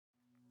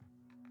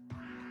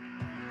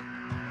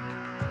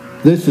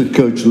This is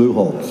Coach Lou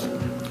Holtz,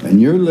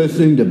 and you're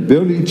listening to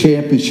Building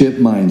Championship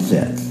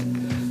Mindsets,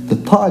 the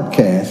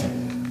podcast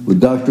with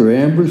Dr.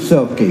 Amber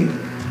Selke,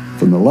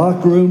 from the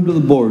locker room to the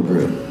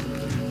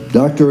boardroom.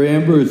 Dr.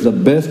 Amber is the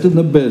best in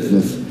the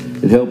business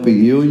at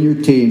helping you and your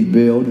team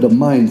build the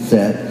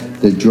mindset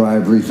that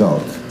drive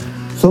results.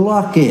 So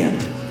lock in.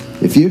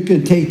 If you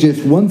can take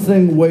just one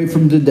thing away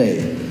from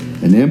today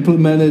and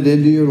implement it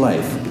into your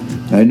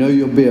life, I know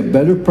you'll be a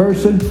better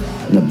person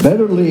and a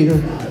better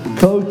leader,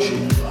 coach,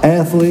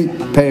 athlete,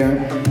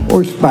 parent,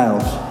 or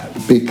spouse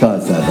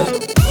because of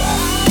it.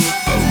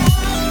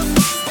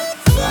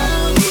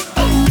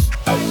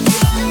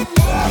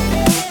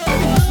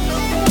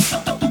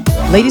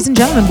 Ladies and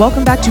gentlemen,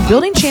 welcome back to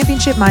Building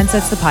Championship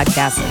Mindsets, the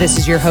podcast. This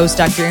is your host,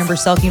 Dr. Amber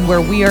Selke, where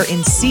we are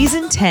in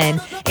season 10,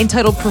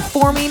 entitled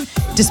Performing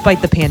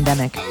Despite the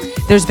Pandemic.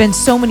 There's been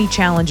so many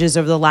challenges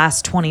over the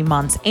last 20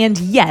 months, and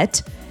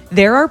yet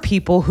there are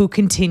people who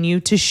continue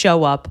to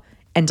show up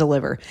and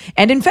deliver.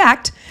 And in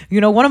fact,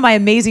 one of my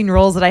amazing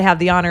roles that I have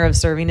the honor of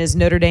serving is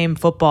Notre Dame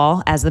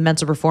football as the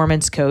mental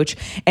performance coach,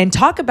 and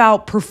talk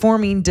about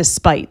performing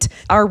despite.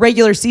 Our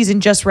regular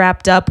season just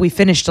wrapped up. We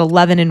finished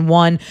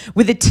 11-1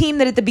 with a team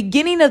that at the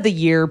beginning of the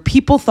year,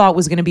 people thought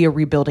was going to be a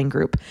rebuilding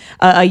group.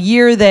 A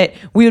year that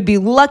we would be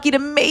lucky to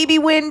maybe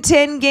win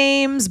 10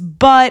 games,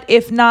 but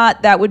if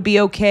not, that would be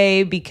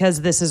okay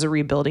because this is a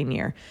rebuilding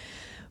year.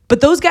 But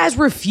those guys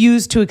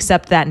refused to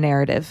accept that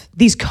narrative.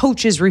 These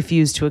coaches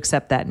refused to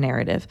accept that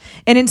narrative.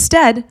 And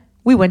instead,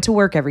 we went to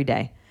work every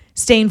day,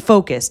 staying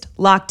focused,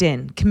 locked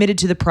in, committed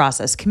to the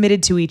process,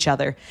 committed to each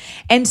other.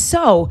 And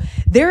so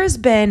there has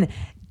been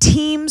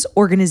teams,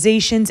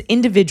 organizations,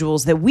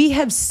 individuals that we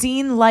have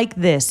seen like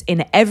this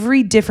in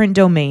every different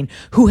domain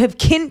who have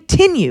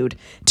continued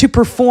to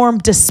perform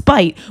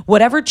despite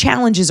whatever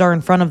challenges are in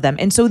front of them.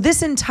 And so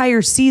this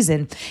entire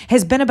season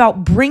has been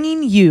about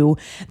bringing you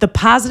the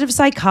positive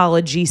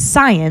psychology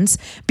science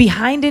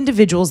behind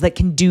individuals that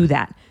can do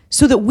that,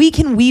 so that we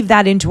can weave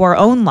that into our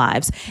own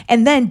lives.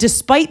 And then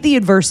despite the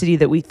adversity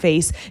that we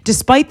face,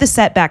 despite the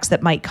setbacks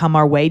that might come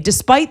our way,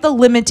 despite the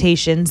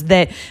limitations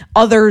that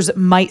others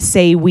might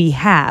say we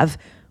have,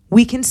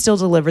 we can still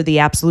deliver the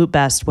absolute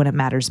best when it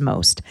matters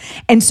most.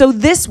 And so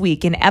this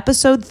week in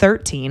episode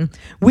 13,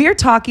 we are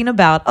talking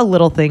about a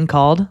little thing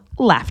called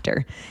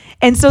laughter.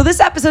 And so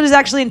this episode is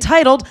actually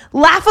entitled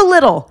Laugh a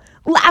Little.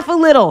 Laugh a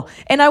little.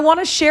 And I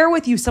want to share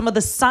with you some of the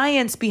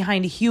science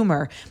behind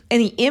humor and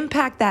the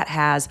impact that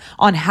has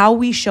on how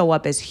we show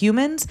up as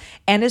humans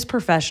and as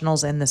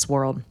professionals in this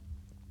world.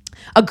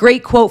 A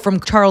great quote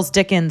from Charles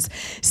Dickens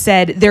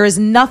said, "There is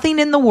nothing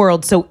in the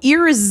world so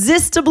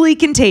irresistibly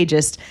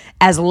contagious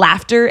as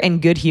laughter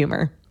and good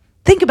humor."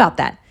 Think about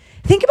that.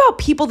 Think about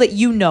people that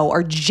you know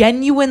are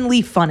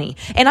genuinely funny.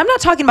 And I'm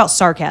not talking about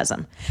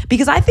sarcasm,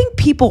 because I think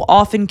people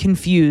often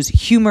confuse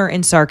humor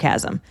and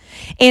sarcasm.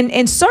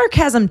 And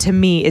sarcasm to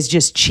me is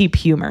just cheap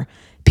humor.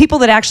 People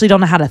that actually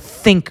don't know how to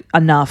think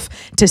enough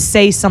to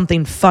say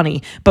something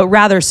funny, but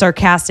rather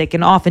sarcastic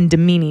and often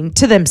demeaning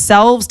to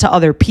themselves, to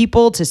other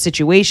people, to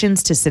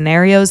situations, to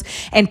scenarios.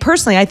 And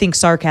personally, I think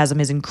sarcasm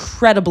is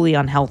incredibly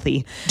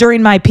unhealthy.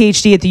 During my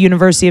PhD at the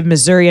University of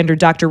Missouri under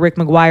Dr. Rick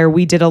McGuire,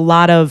 we did a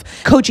lot of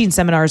coaching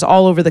seminars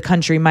all over the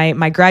country.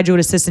 My graduate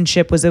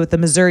assistantship was with the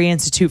Missouri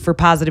Institute for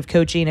Positive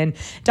Coaching, and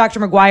Dr.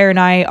 McGuire and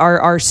I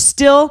are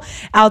still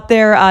out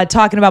there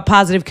talking about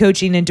positive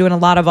coaching and doing a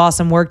lot of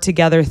awesome work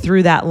together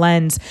through that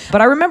lens.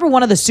 But I remember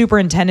one of the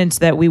superintendents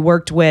that we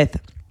worked with,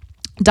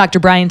 Dr.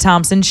 Brian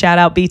Thompson, shout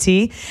out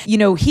BT.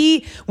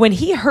 When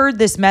he heard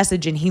this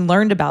message and he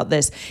learned about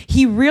this,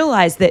 he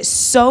realized that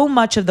so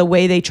much of the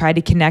way they tried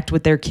to connect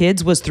with their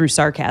kids was through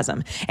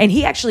sarcasm. And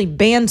he actually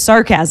banned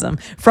sarcasm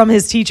from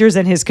his teachers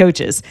and his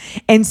coaches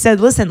and said,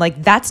 listen,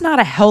 that's not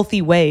a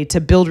healthy way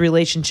to build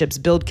relationships,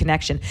 build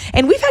connection.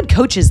 And we've had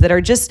coaches that are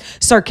just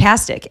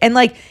sarcastic and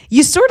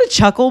you sort of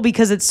chuckle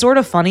because it's sort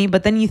of funny,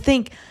 but then you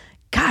think,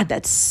 God,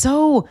 that's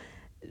so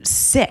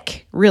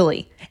sick,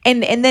 really.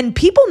 And then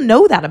people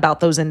know that about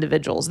those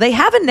individuals. They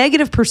have a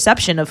negative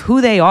perception of who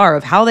they are,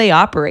 of how they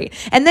operate.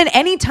 And then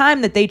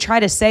anytime that they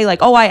try to say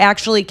oh, I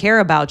actually care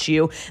about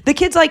you, the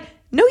kid's like,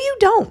 no, you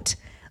don't.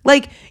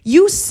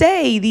 You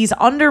say these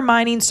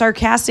undermining,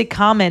 sarcastic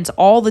comments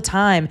all the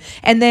time,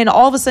 and then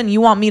all of a sudden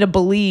you want me to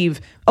believe,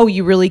 oh,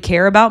 you really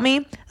care about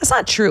me? That's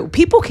not true.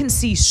 People can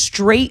see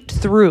straight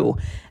through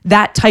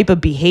that type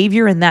of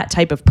behavior and that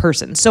type of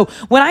person. So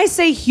when I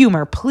say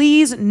humor,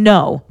 please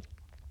know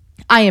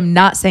I am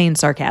not saying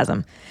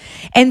sarcasm.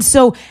 And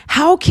so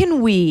how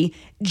can we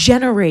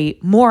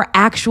generate more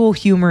actual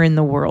humor in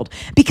the world?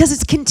 Because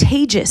it's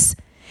contagious.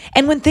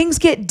 And when things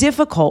get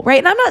difficult, right?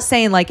 And I'm not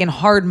saying in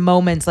hard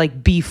moments,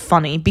 be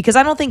funny, because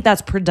I don't think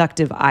that's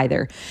productive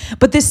either.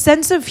 But this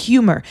sense of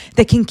humor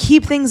that can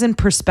keep things in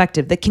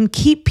perspective, that can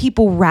keep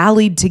people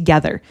rallied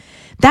together,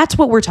 That's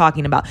what we're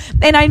talking about.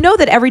 And I know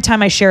that every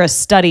time I share a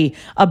study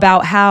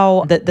about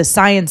how the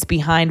science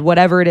behind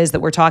whatever it is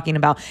that we're talking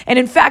about, and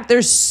in fact,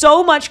 there's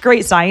so much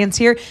great science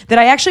here that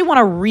I actually want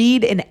to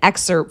read an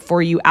excerpt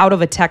for you out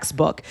of a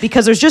textbook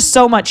because there's just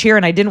so much here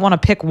and I didn't want to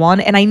pick one.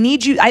 And I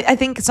need you, I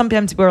think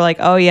sometimes people are like,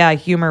 oh yeah,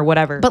 humor,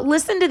 whatever. But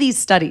listen to these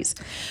studies.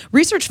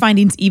 Research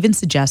findings even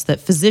suggest that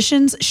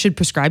physicians should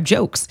prescribe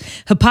jokes.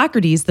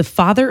 Hippocrates, the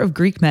father of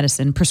Greek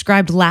medicine,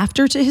 prescribed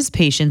laughter to his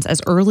patients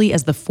as early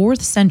as the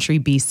 4th century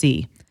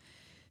BC.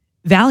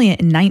 Valiant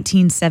in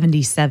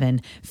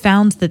 1977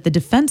 found that the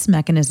defense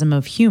mechanism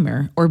of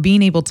humor, or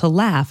being able to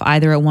laugh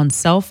either at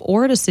oneself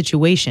or at a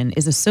situation,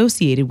 is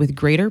associated with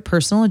greater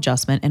personal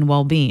adjustment and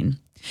well-being.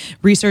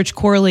 Research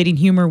correlating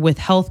humor with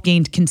health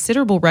gained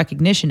considerable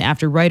recognition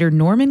after writer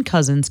Norman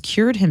Cousins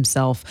cured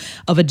himself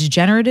of a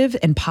degenerative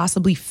and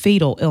possibly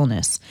fatal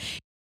illness.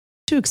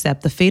 To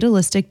accept the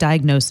fatalistic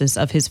diagnosis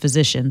of his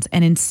physicians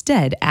and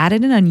instead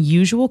added an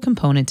unusual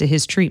component to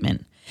his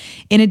treatment.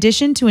 In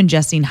addition to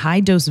ingesting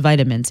high-dose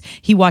vitamins,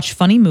 he watched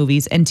funny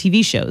movies and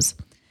TV shows.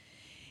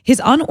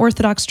 His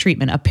unorthodox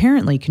treatment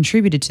apparently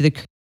contributed to the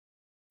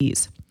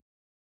disease.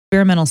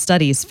 Experimental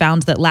studies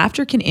found that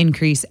laughter can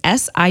increase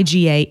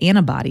SIgA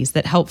antibodies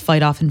that help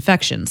fight off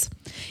infections,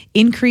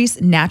 increase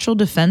natural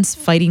defense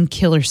fighting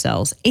killer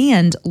cells,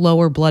 and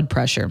lower blood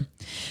pressure.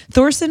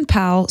 Thorson,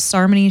 Powell,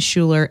 Sarmony,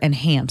 Schuler, and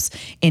Hamps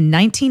in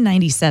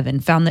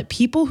 1997 found that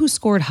people who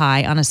scored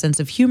high on a sense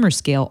of humor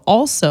scale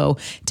also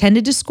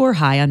tended to score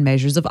high on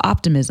measures of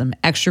optimism,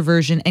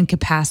 extroversion, and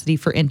capacity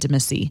for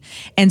intimacy,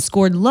 and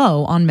scored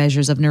low on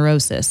measures of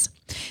neurosis.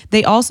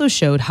 They also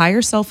showed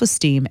higher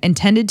self-esteem and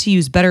tended to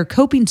use better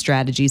coping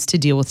strategies to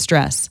deal with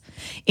stress.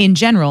 In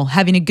general,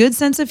 having a good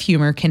sense of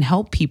humor can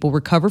help people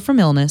recover from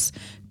illness,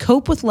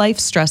 cope with life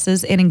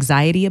stresses and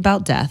anxiety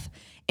about death,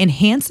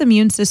 enhance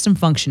immune system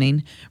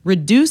functioning,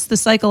 reduce the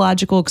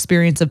psychological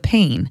experience of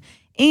pain,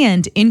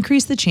 and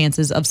increase the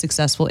chances of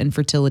successful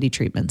infertility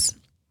treatments.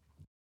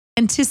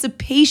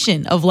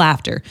 Anticipation of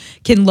laughter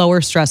can lower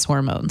stress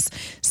hormones.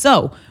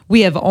 So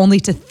we have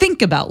only to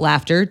think about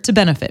laughter to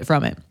benefit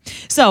from it.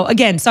 So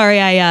again, sorry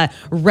I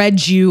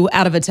read you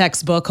out of a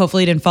textbook.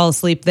 Hopefully you didn't fall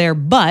asleep there,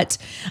 but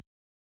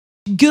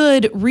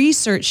good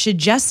research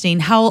suggesting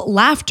how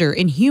laughter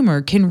and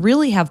humor can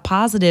really have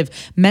positive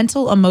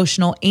mental,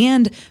 emotional,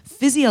 and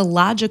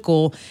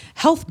physiological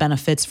health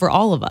benefits for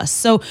all of us.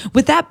 So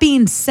with that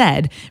being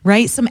said,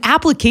 right, some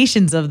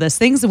applications of this,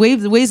 the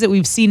ways that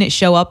we've seen it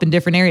show up in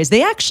different areas,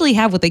 they actually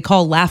have what they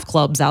call laugh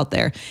clubs out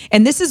there.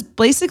 And this is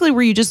basically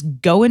where you just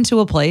go into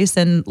a place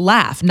and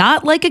laugh,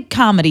 not like a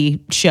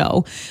comedy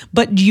show,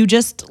 but you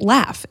just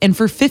laugh. And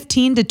for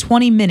 15 to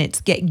 20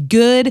 minutes, get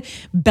good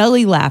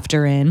belly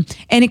laughter in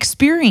and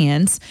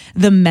experience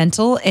the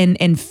mental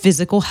and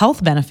physical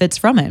health benefits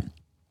from it.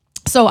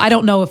 So I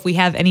don't know if we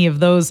have any of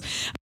those.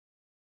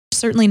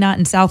 Certainly not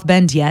in South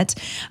Bend yet.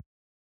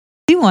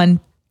 One,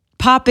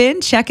 pop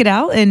in, check it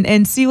out,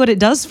 and see what it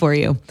does for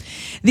you.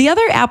 The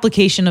other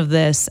application of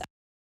this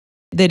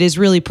that is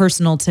really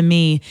personal to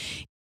me,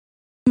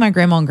 my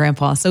grandma and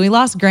grandpa. So we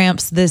lost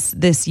Gramps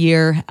this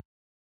year,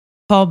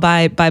 called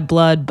by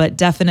blood, but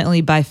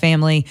definitely by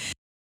family.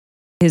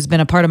 Has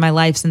been a part of my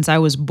life since I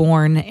was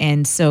born.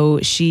 And so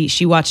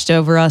she watched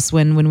over us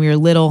when we were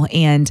little,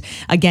 and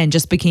again,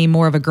 just became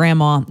more of a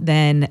grandma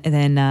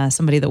than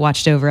somebody that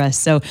watched over us.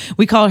 So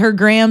we called her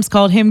Grams,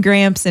 called him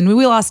Gramps, and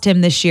we lost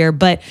him this year,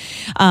 but,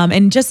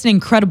 and just an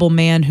incredible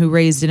man who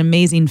raised an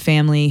amazing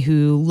family,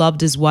 who loved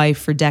his wife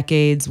for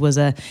decades, was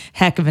a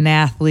heck of an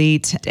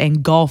athlete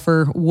and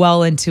golfer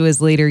well into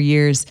his later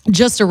years.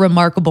 Just a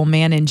remarkable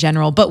man in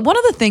general. But one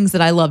of the things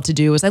that I love to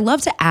do is I love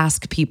to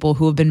ask people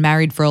who have been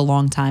married for a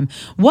long time,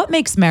 what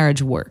makes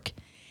marriage work?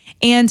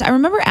 And I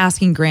remember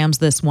asking Grams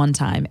this one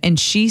time, and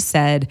she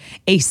said,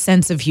 a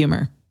sense of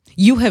humor.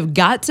 You have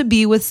got to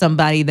be with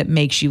somebody that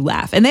makes you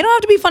laugh. And they don't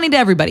have to be funny to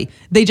everybody.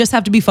 They just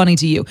have to be funny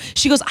to you.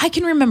 She goes, I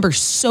can remember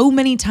so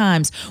many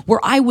times where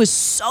I was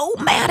so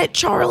mad at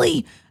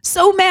Charlie.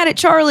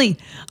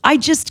 I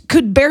just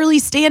could barely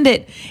stand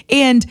it.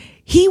 And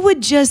he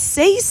would just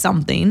say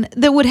something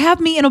that would have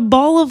me in a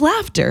ball of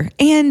laughter.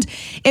 And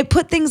it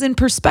put things in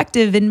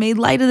perspective and made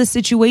light of the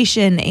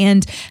situation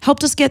and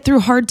helped us get through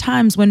hard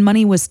times when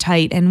money was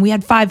tight. And we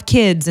had 5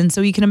 kids. And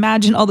so you can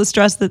imagine all the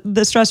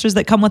stressors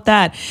that come with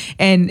that.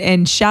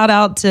 And shout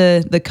out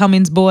to the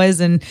Cummings boys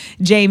and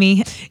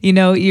Jamie,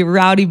 you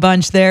rowdy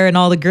bunch there and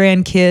all the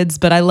grandkids.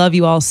 But I love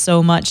you all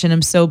so much. And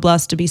I'm so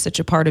blessed to be such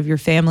a part of your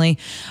family.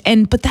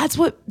 But that's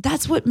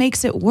what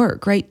makes it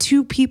work, right?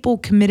 2 people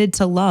committed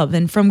to love.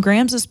 And from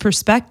Grams's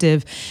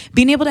perspective,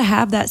 being able to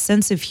have that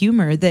sense of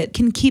humor that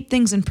can keep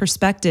things in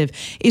perspective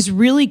is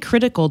really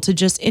critical to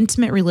just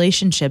intimate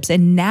relationships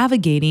and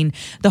navigating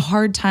the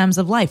hard times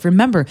of life.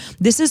 Remember,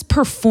 this is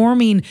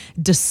performing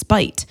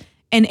despite.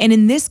 And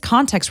in this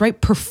context, right,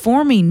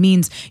 performing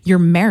means your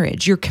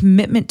marriage, your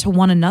commitment to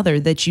one another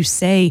that you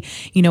say,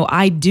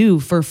 I do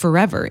for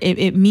forever.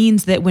 It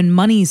means that when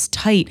money's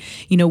tight,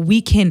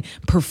 we can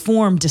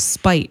perform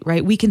despite,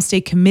 right? We can stay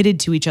committed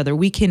to each other.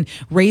 We can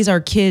raise our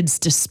kids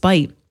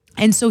despite.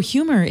 And so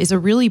humor is a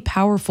really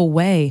powerful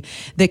way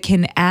that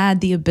can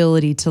add the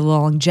ability to the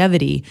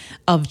longevity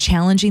of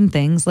challenging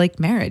things like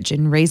marriage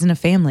and raising a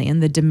family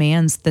and the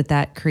demands that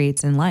that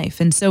creates in life.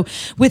 And so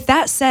with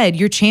that said,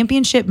 your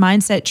championship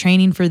mindset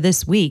training for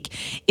this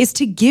week is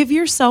to give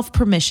yourself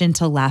permission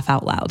to laugh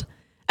out loud.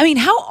 I mean,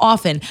 how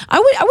often, I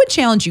would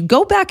challenge you,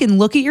 go back and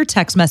look at your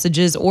text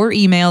messages or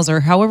emails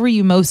or however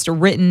you most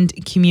written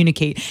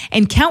communicate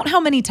and count how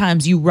many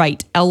times you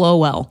write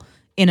LOL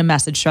in a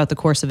message throughout the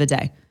course of a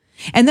day.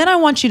 And then I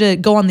want you to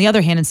go on the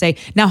other hand and say,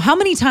 now, how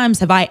many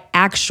times have I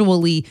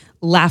actually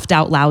laughed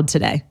out loud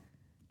today?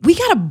 We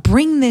got to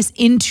bring this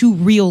into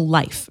real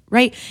life,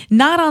 right?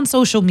 Not on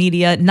social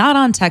media, not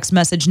on text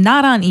message,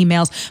 not on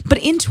emails, but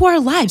into our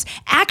lives.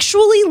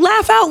 Actually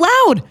laugh out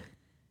loud.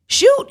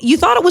 Shoot, you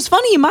thought it was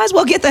funny. You might as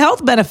well get the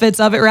health benefits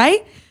of it,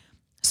 right?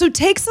 So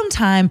take some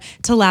time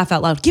to laugh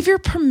out loud. Give your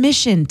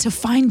permission to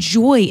find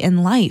joy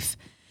in life.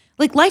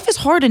 Like, life is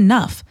hard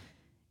enough.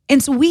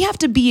 And so we have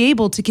to be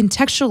able to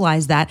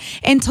contextualize that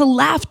and to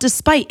laugh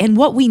despite. And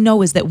what we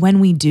know is that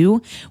when we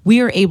do, we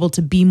are able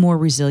to be more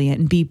resilient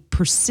and be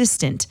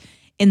persistent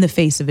in the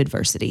face of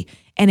adversity.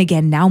 And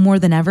again, now more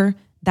than ever,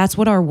 that's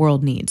what our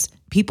world needs.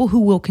 People who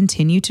will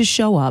continue to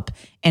show up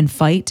and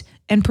fight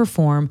and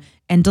perform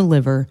and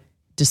deliver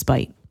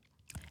despite.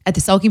 At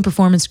the Selking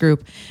Performance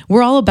Group,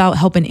 we're all about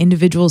helping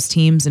individuals,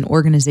 teams, and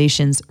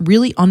organizations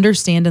really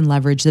understand and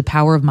leverage the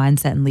power of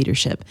mindset and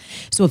leadership.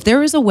 So if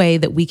there is a way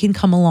that we can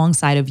come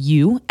alongside of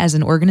you as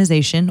an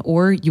organization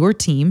or your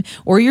team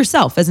or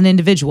yourself as an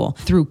individual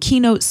through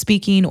keynote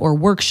speaking or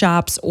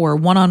workshops or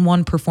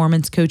one-on-one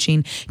performance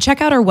coaching,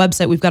 check out our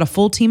website. We've got a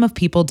full team of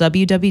people,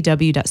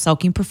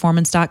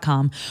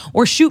 www.selkingperformance.com,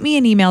 or shoot me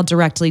an email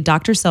directly,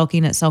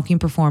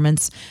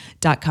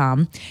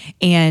 drselking@selkingperformance.com,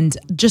 and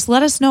just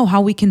let us know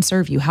how we can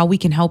serve you, how we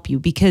can help you,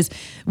 because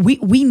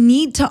we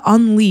need to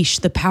unleash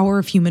the power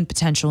of human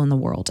potential in the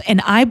world. And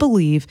I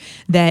believe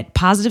that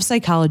positive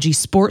psychology,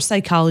 sports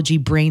psychology,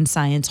 brain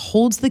science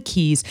holds the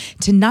keys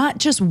to not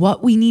just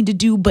what we need to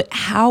do, but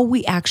how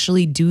we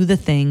actually do the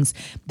things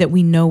that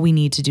we know we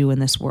need to do in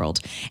this world.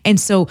 And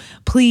so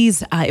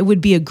please, it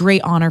would be a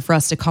great honor for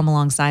us to come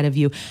alongside of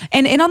you.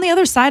 And on the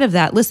other side of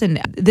that, listen,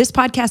 this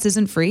podcast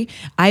isn't free.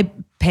 I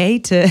pay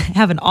to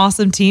have an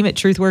awesome team at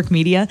Truthwork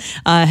Media,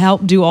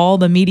 help do all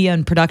the media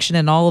and production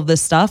and all of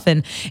this stuff.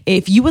 And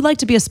if you would like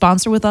to be a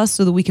sponsor with us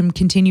so that we can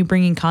continue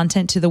bringing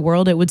content to the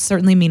world, it would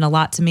certainly mean a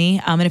lot to me.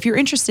 And if you're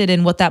interested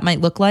in what that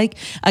might look like,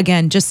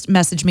 again, just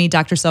message me,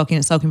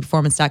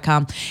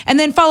 drselking@selkingperformance.com. And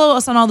then follow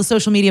us on all the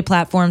social media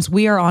platforms.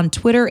 We are on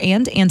Twitter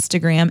and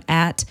Instagram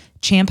at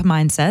Champ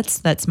Mindsets,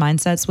 that's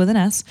Mindsets with an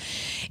S,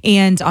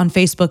 and on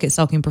Facebook at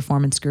Selking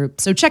Performance Group.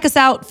 So check us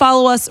out,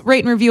 follow us,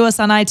 rate and review us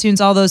on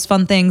iTunes, all those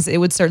fun things. It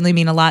would certainly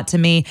mean a lot to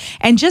me.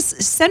 And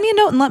just send me a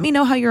note and let me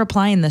know how you're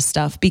applying this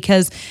stuff,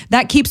 because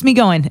that keeps me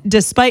going.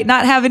 Despite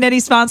not having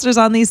any sponsors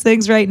on these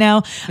things right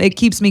now, it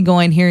keeps me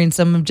going hearing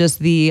some of just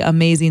the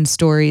amazing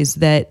stories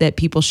that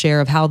people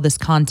share of how this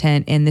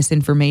content and this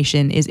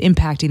information is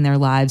impacting their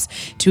lives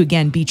to,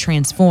 again, be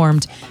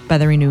transformed by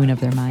the renewing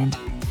of their mind.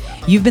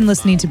 You've been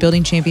listening to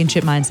Building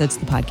Championship Mindsets,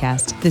 the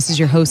podcast. This is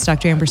your host,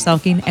 Dr. Amber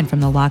Selking, and from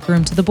the locker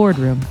room to the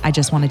boardroom, I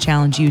just want to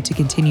challenge you to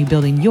continue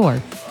building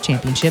your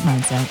championship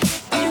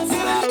mindset.